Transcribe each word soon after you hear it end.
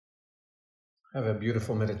Have a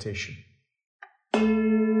beautiful meditation.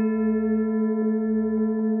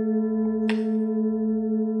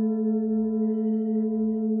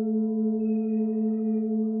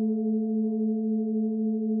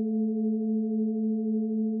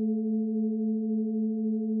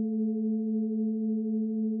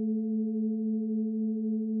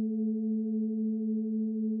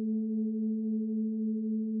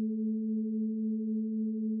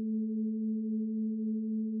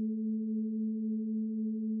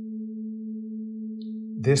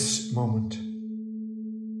 This moment,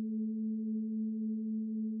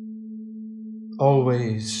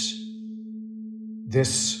 always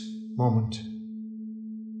this moment,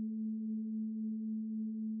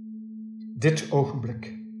 dit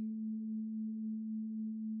ogenblik,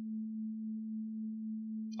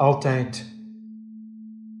 altijd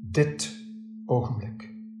dit ogenblik.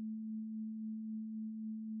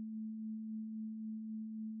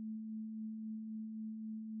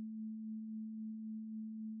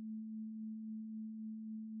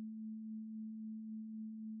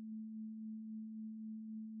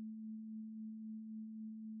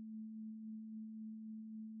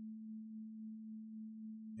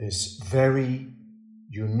 This very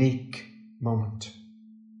unique moment.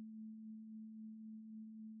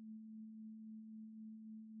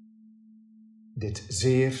 Dit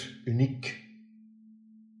zeer uniek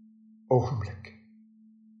ogenblik.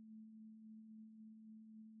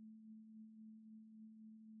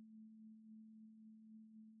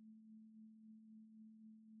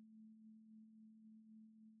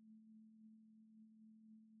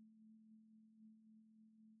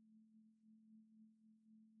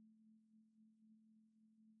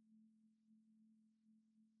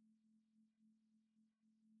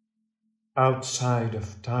 Outside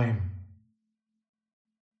of time.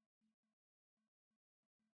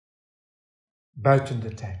 Buiten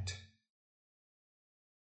de tijd.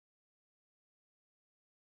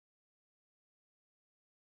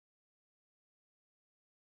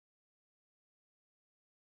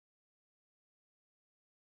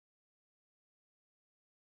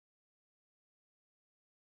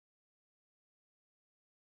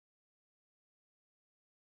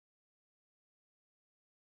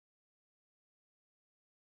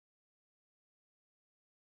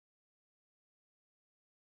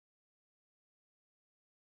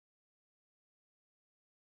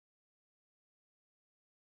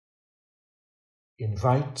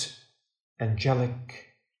 Invite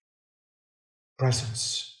angelic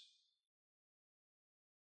presence.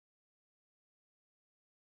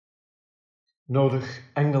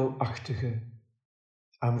 Nodig engelachtige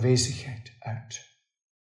aanwezigheid uit.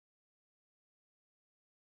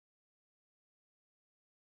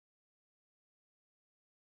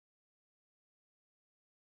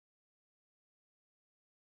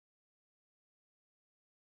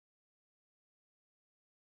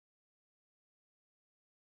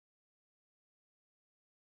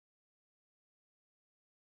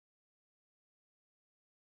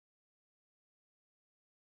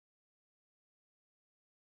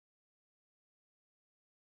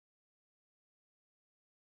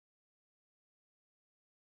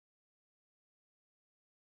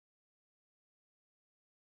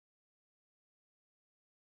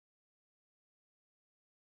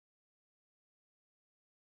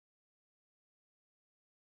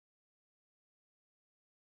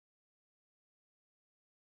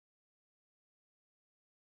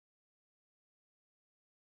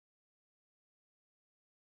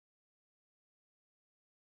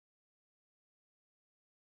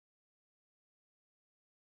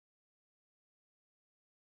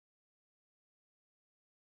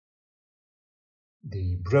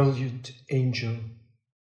 The brilliant angel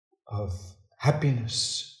of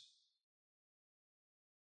happiness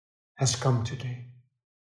has come today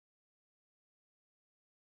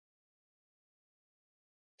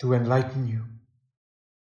to enlighten you.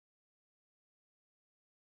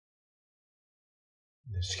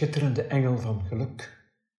 De schitterende engel van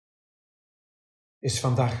geluk is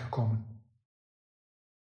vandaag gekomen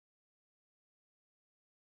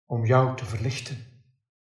om jou te verlichten.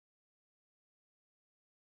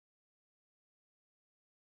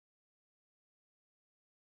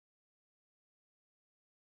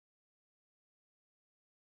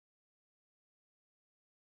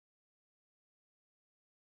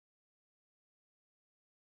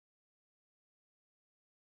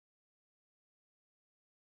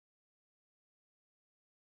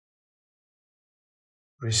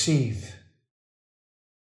 Receive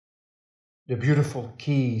the beautiful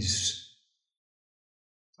keys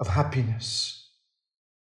of happiness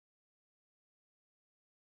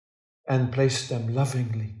and place them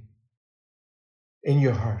lovingly in je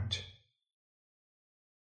hart.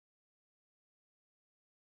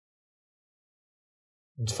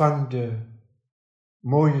 Ontvang de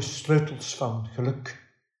mooie sleutels van geluk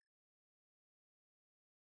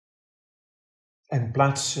en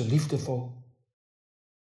plaats ze liefdevol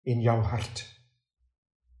in jouw hart.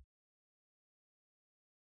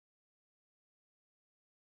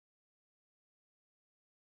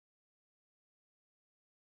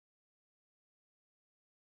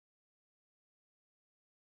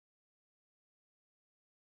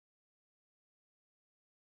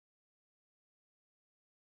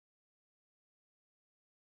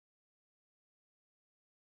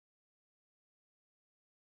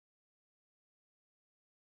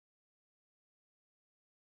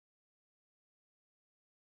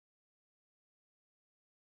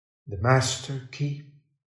 The master key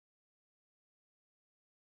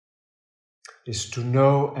is to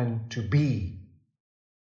know and to be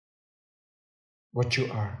what you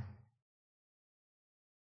are.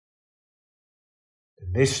 De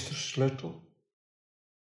meestersleutel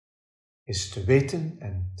is te weten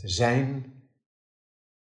en te zijn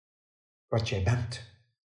wat jij bent.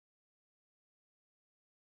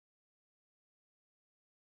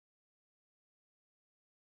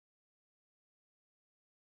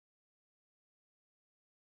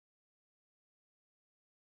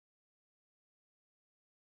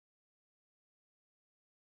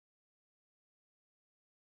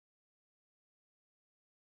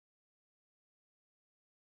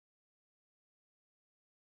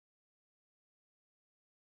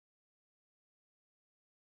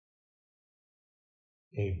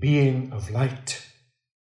 A being of light,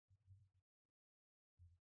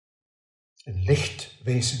 een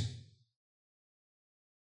lichtwezen.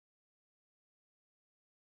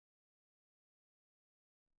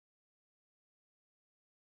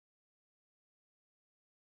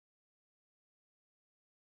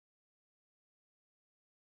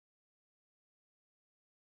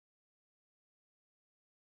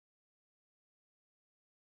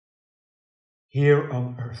 Here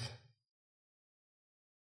on earth.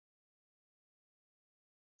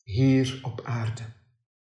 Hier op aarde.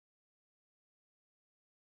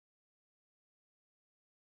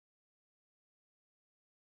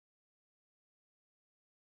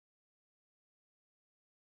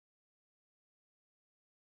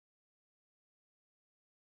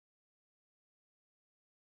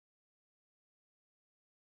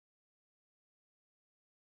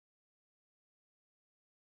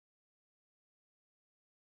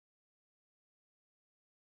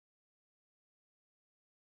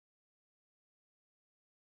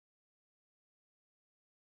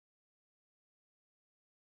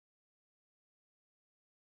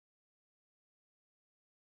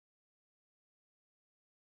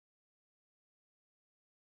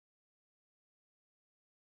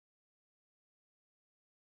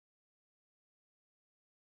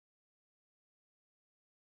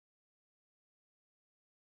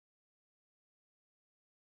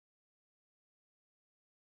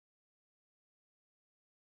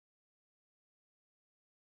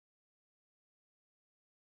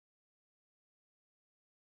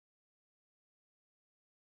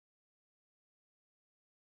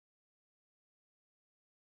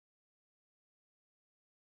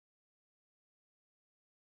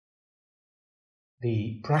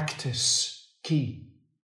 The practice key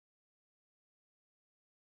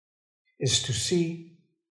is to see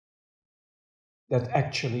that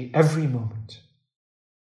actually every moment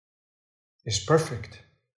is perfect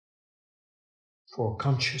for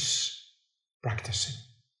conscious practicing.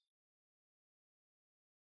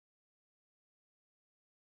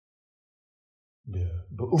 De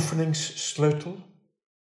beoefeningssleutel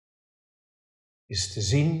is te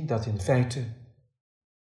zien dat in feite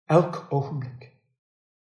elk ogenblik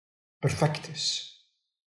perfect is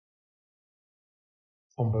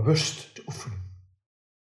om bewust te oefenen.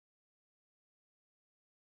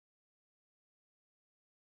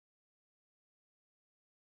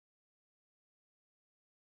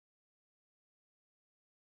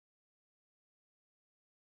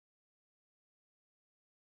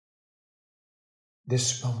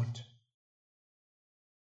 This moment,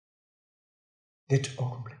 dit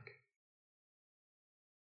ogenblik.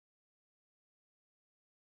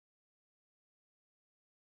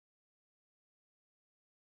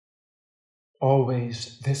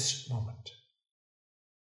 Always this moment.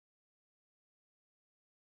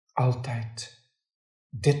 Altijd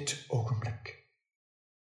dit ogenblik.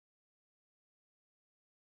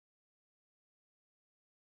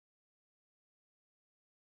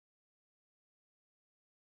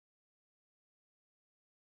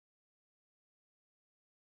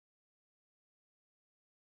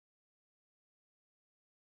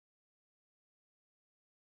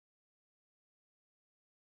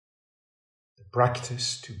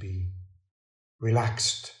 practice to be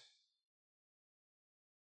relaxed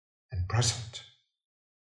and present,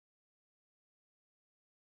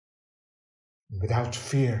 without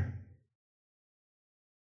fear.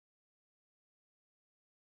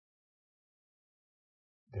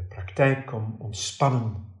 De praktijk om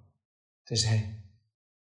ontspannen te zijn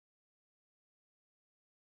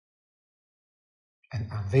en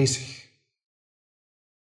aanwezig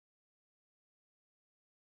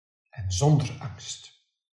en zonder angst.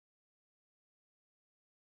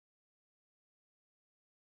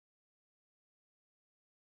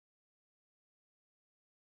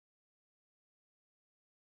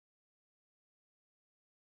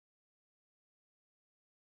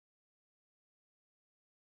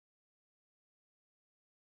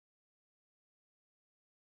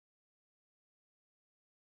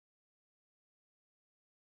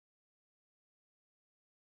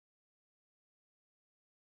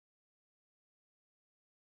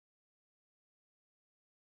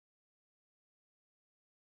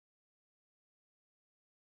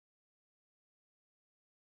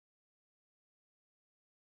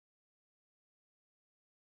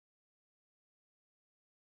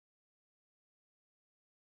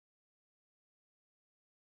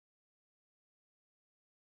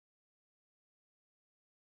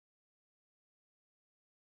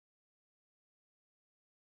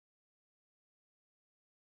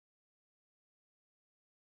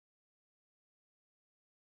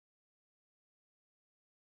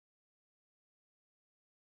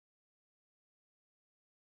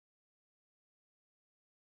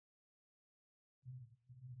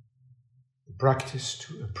 Practice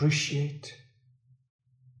to appreciate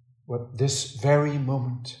what this very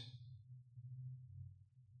moment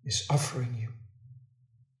is offering you.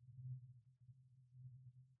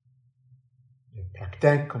 De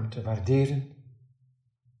praktijk om te waarderen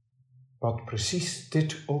wat precies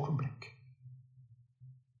dit ogenblik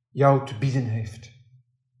jou te bieden heeft.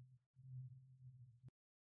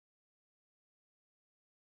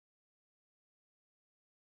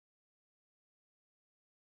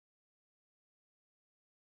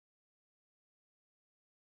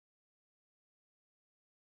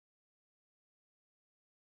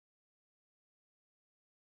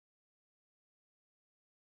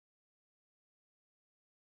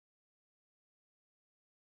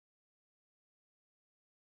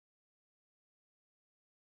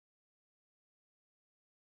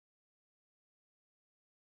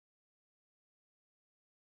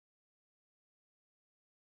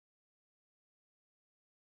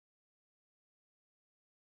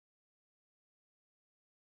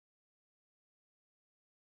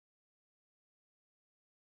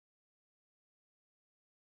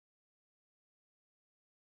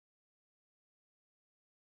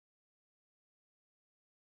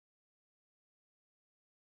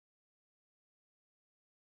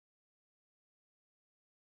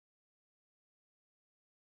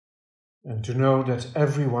 And to know that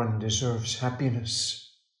everyone deserves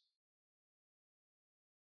happiness.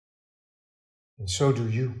 And so do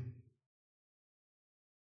you.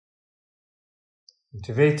 En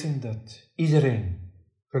te weten dat iedereen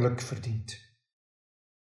geluk verdient.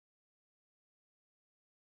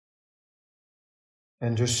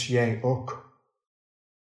 En dus jij ook.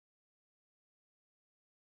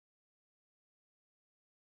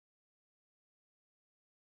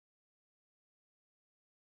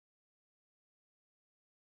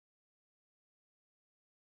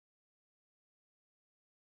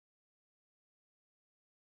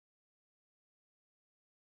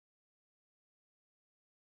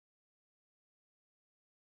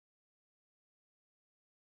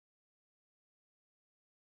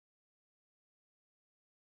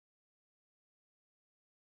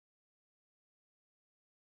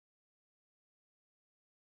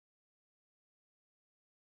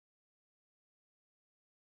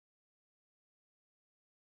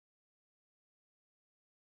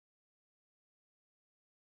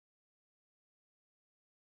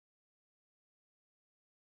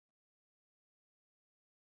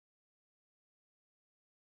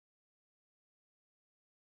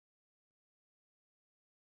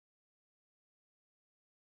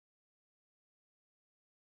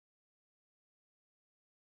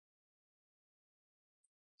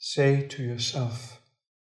 Say to yourself,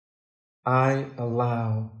 I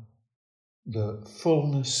allow the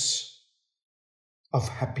fullness of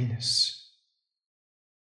happiness.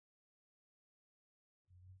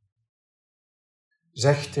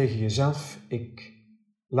 Zeg tegen jezelf, ik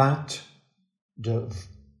laat de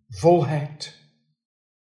volheid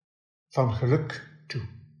van geluk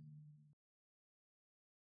toe.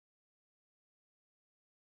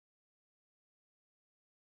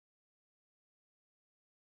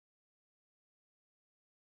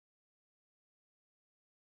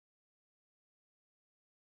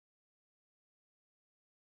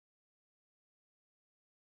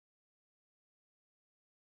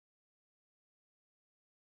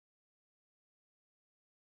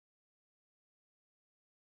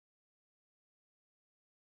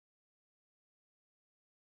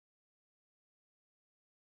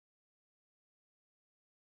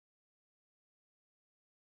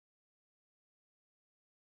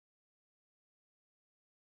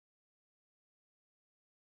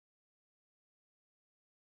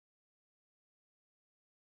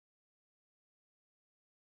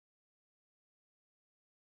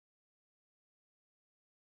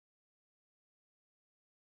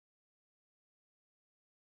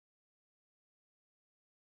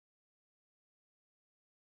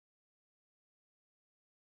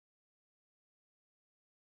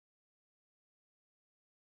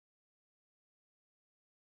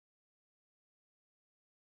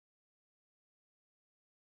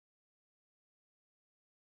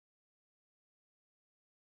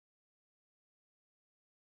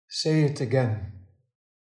 Say it again,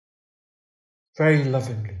 very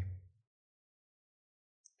lovingly,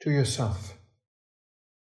 to yourself.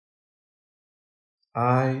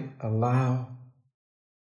 I allow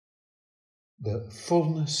the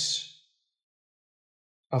fullness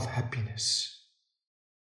of happiness.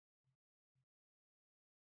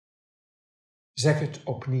 Zeg het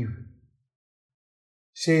opnieuw,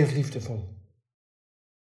 zeer liefdevol,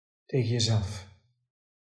 tegen jezelf.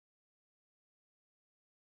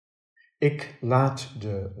 Ik laat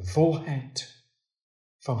de volheid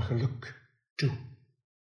van geluk toe.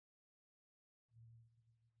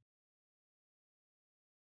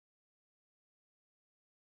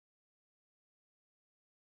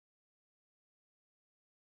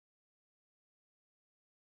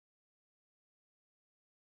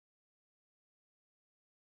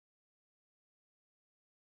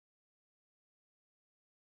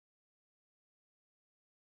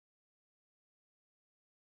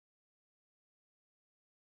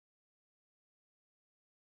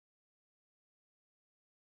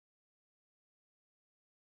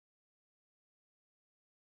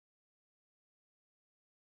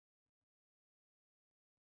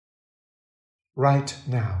 Right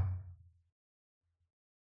now.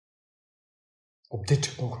 Op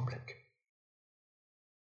dit ogenblik.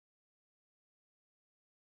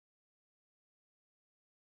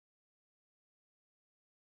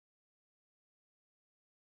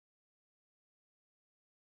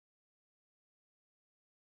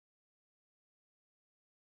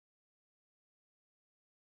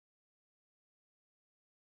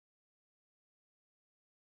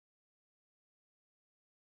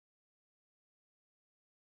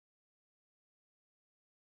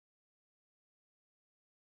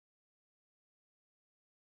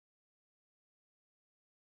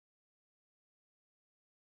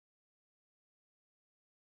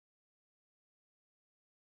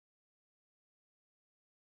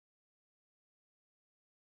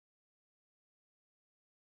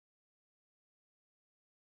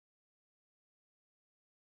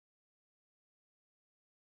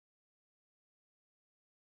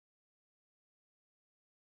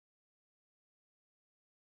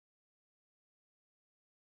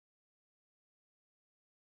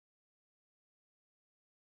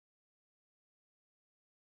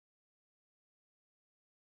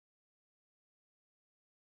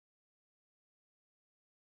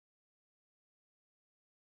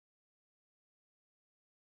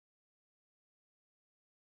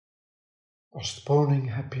 Postponing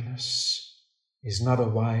happiness is not a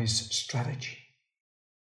wise strategy.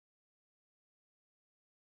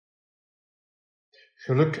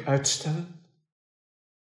 Geluk uitstellen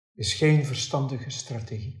is geen verstandige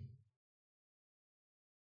strategie.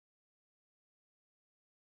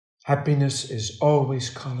 Happiness is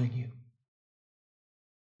always calling you.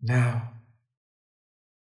 Now.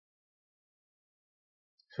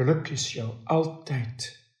 Geluk is jou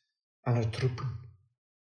altijd aan het roepen.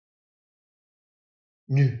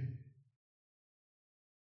 Nu.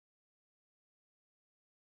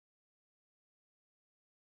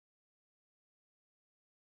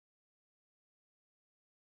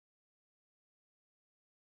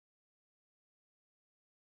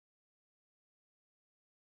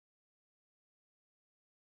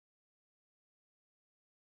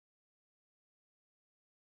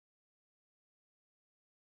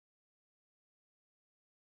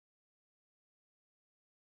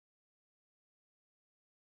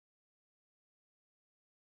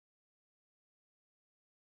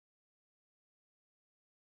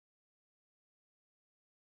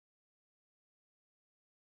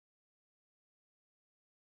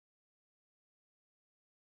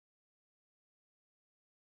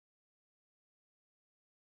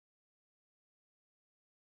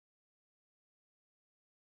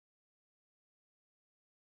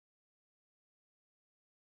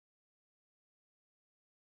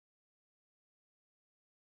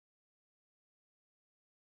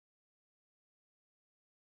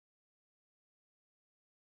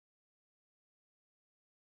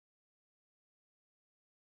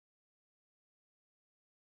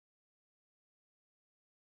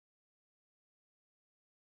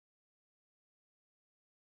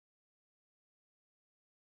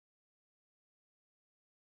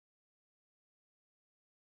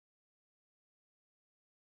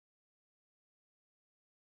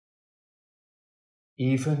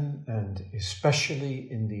 Even and especially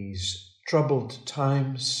in these troubled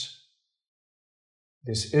times,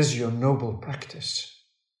 this is your noble practice.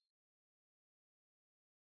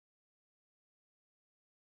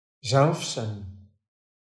 Zelfs en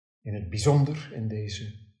in het bijzonder in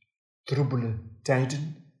deze troebele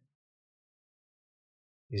tijden,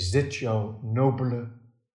 is dit jouw nobele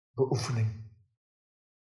beoefening.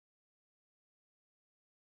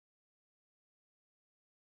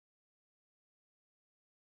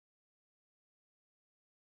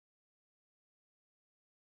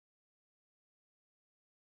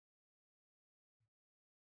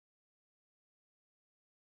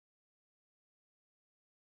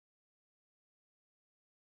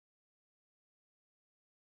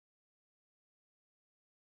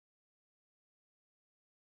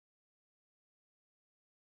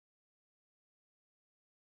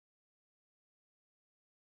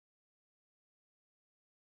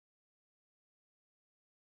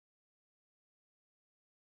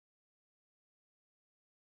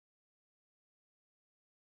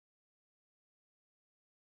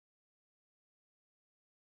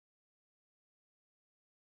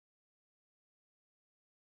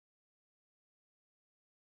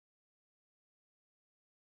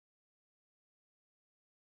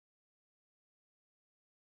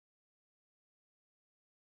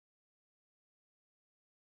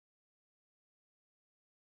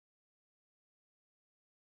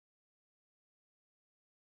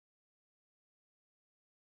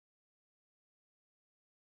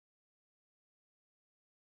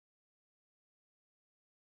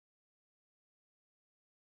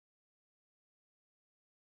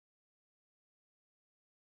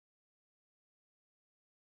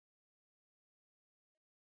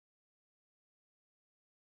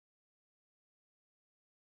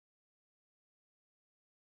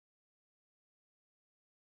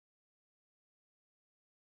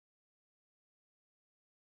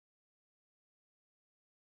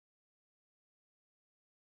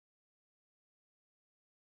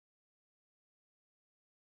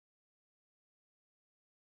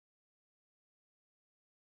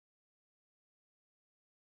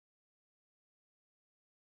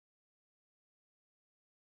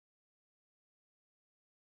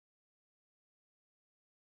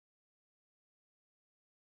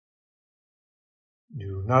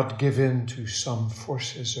 Do not give in to some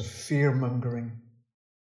forces of fear-mongering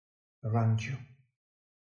around you.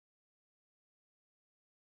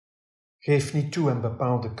 Geef niet toe aan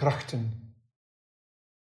bepaalde krachten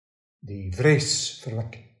die vrees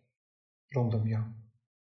verwekken rondom jou.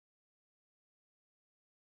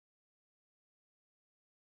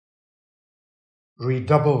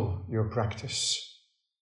 Redouble your practice.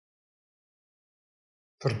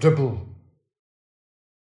 Verdubbel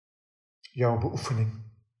jouw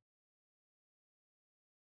beoefening.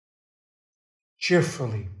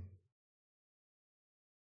 Cheerfully,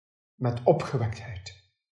 met opgewektheid.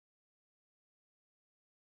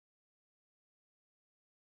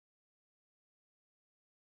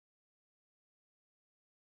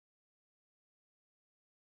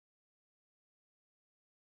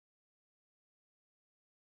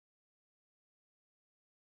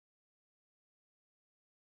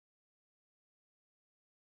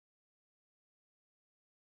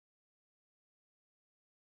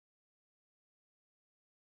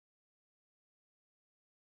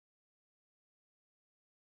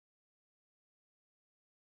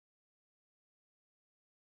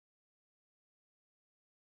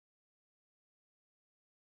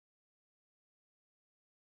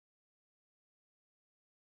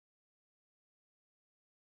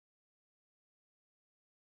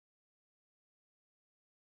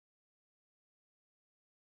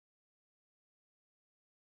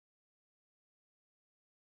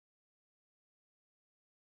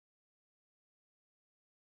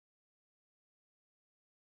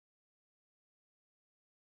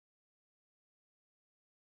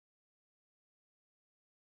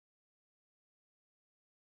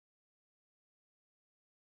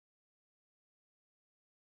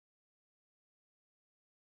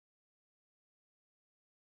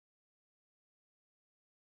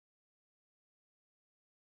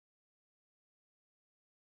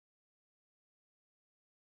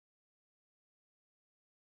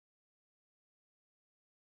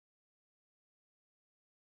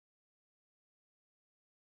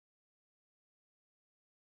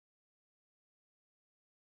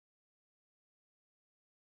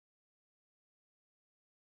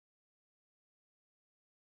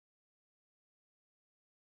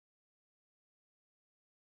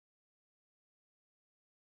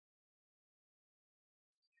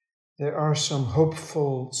 There are some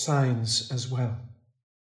hopeful signs as well.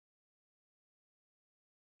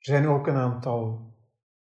 Er zijn ook een aantal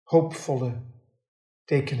hoopvolle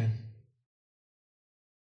tekenen.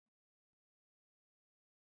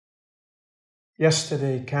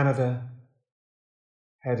 Yesterday, Canada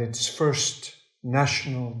had its first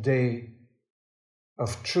National Day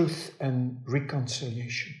of truth and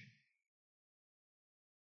reconciliation.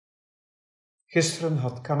 Gisteren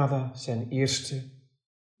had Canada zijn eerste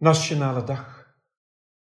nationale dag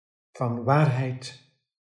van waarheid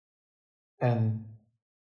en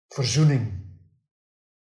verzoening.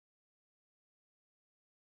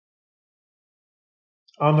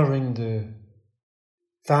 Honoring the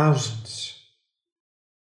thousands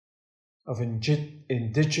of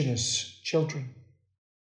indigenous children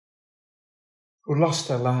who lost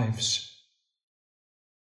their lives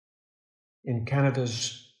in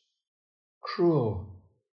Canada's cruel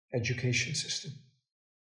education system.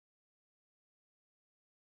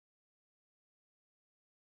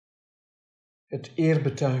 Het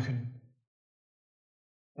eerbetuigen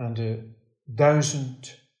aan de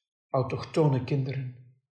 1000 autochtone kinderen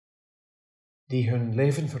die hun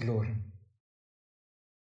leven verloren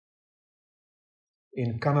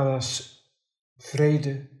in Canada's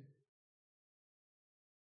vrede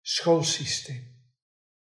schoolsysteem.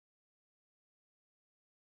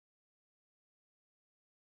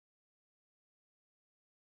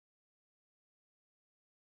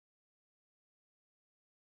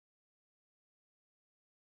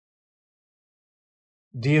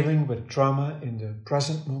 Dealing with trauma in the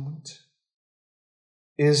present moment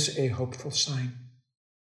is a hopeful sign.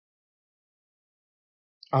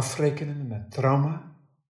 Afrekenen met trauma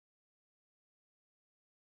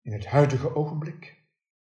in het huidige ogenblik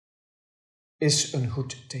is een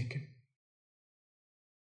goed teken.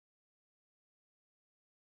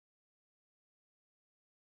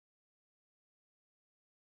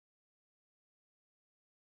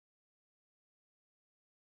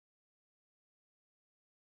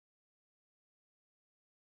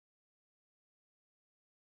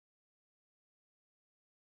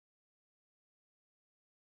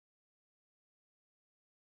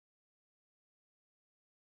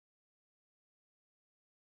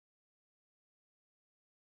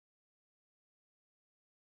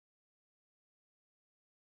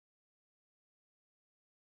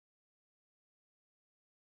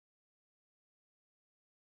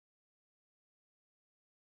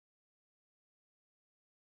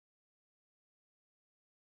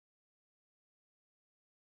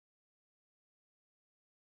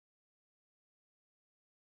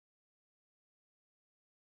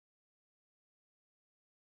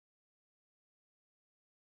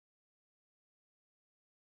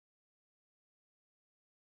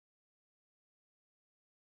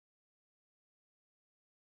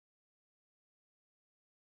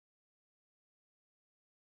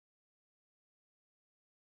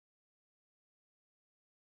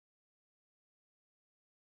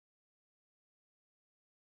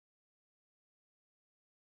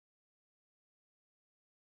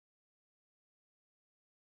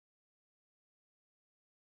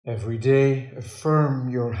 Every day affirm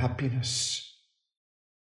your happiness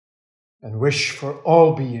and wish for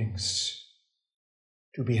all beings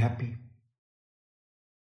to be happy.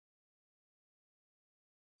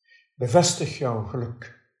 Bevestig jouw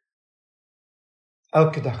geluk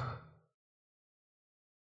elke dag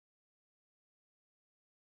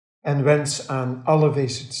en wens aan alle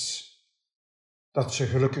wezens dat ze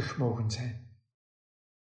gelukkig mogen zijn.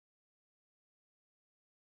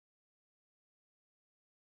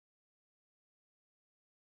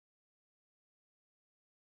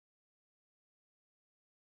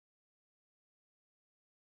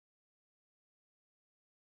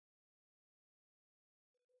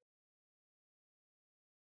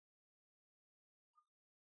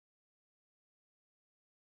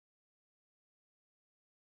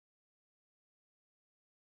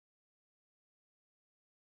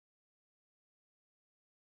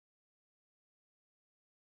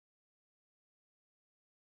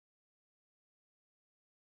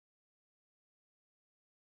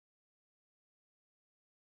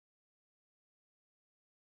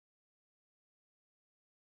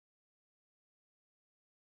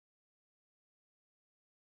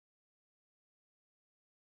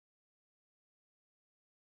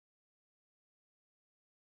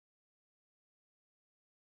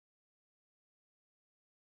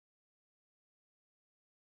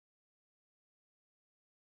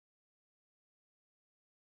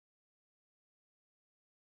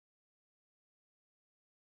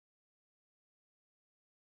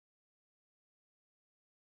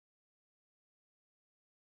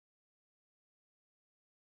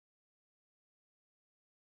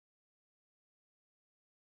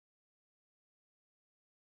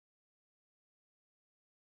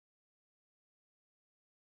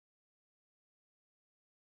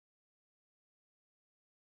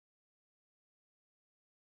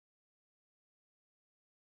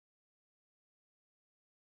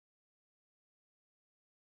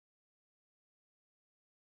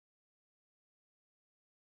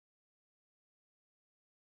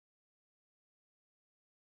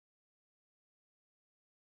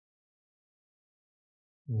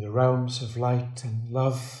 in the realms of light and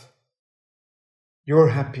love, your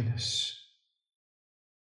happiness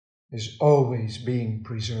is always being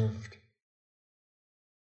preserved.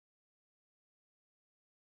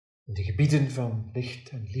 In de gebieden van licht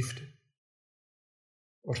en liefde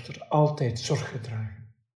wordt er altijd zorg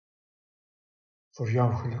gedragen voor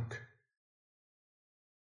jouw geluk.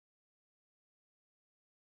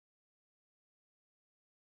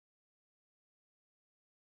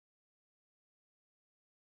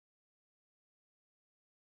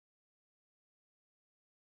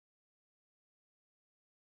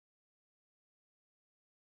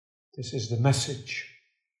 This is the message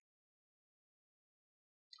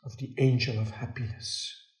of the angel of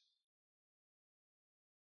happiness.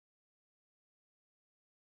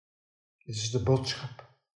 Dit is de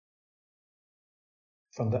boodschap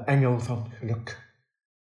van de engel van geluk.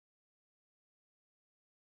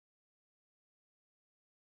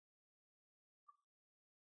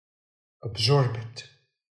 Absorb it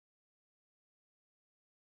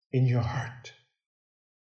in your heart.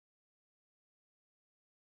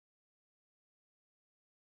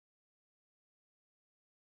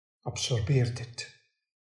 Absorbeer dit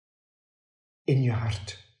in je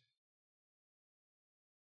hart.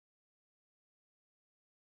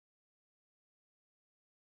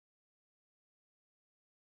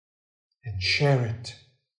 And share it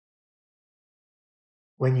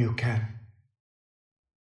when you can.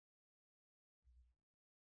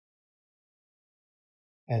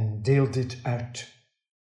 En deel dit uit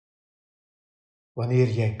wanneer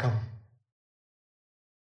jij kan.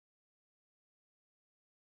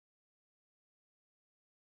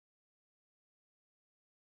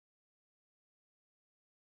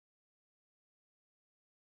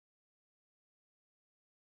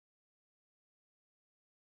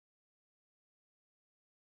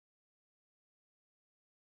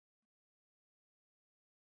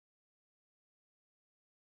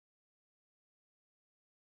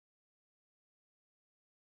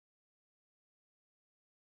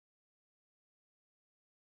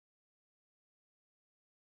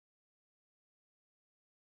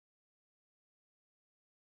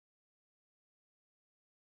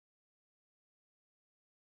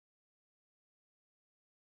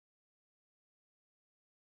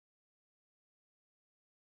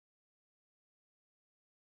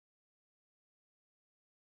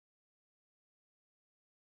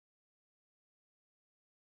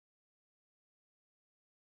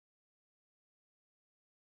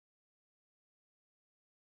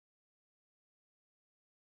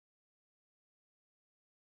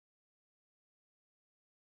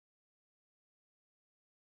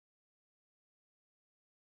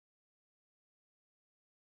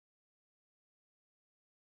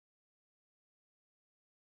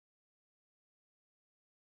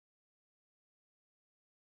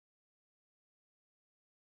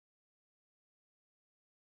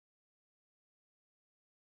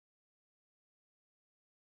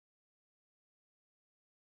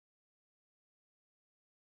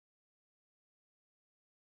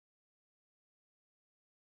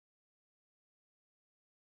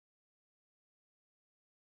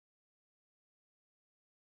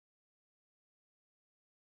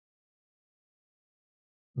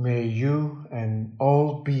 May you and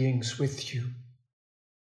all beings with you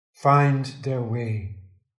find their way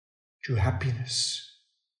to happiness.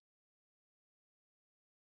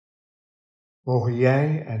 Mogen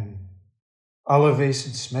jij en alle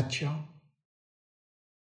wezens met jou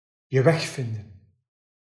je weg vinden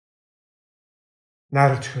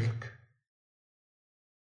naar het geluk.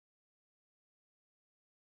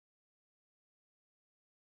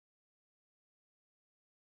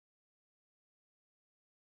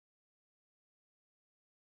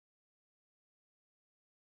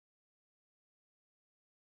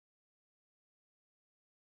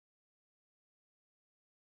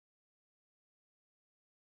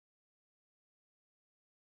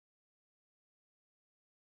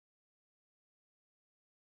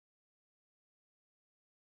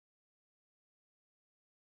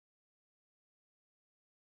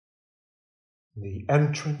 The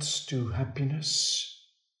entrance to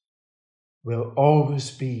happiness will always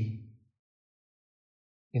be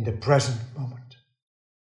in the present moment.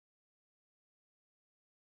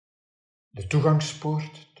 De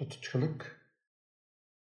toegangspoort tot het geluk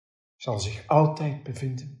zal zich altijd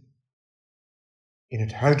bevinden in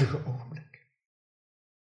het huidige ogenblik.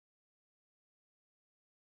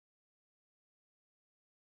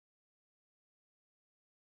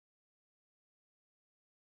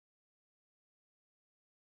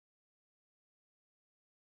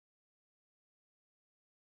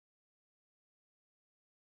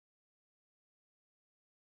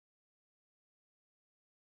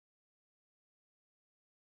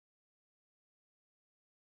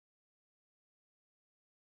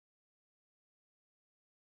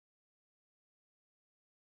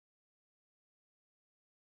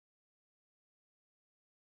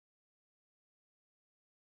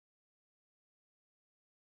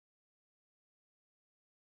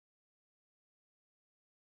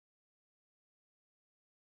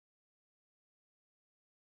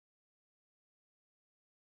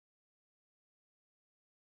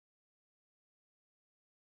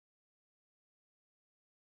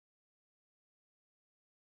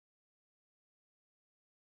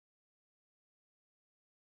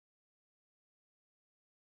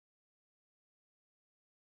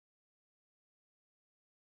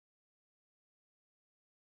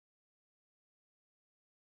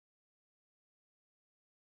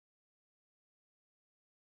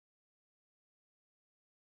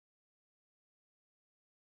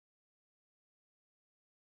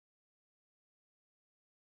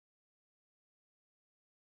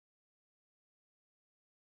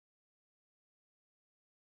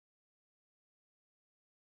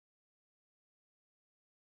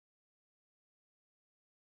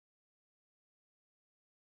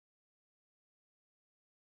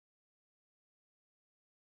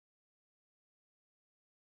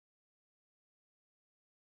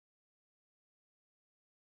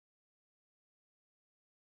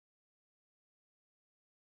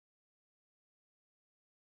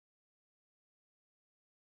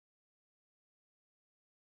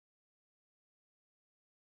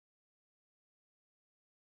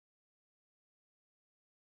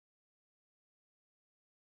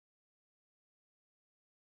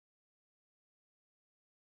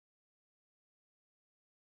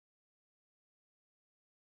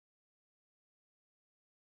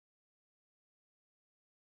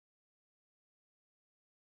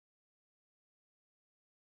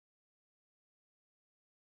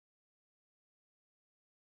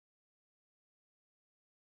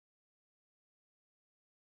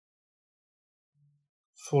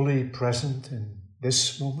 fully present in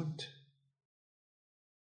this moment,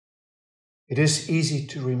 it is easy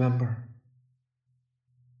to remember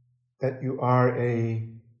that you are a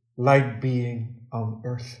light being on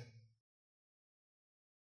earth.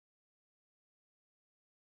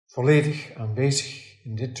 Volledig aanwezig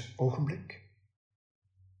in dit ogenblik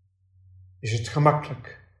is het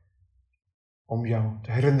gemakkelijk om jou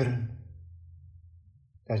te herinneren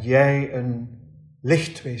dat jij een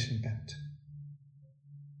lichtwezen bent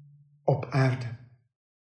op aarde.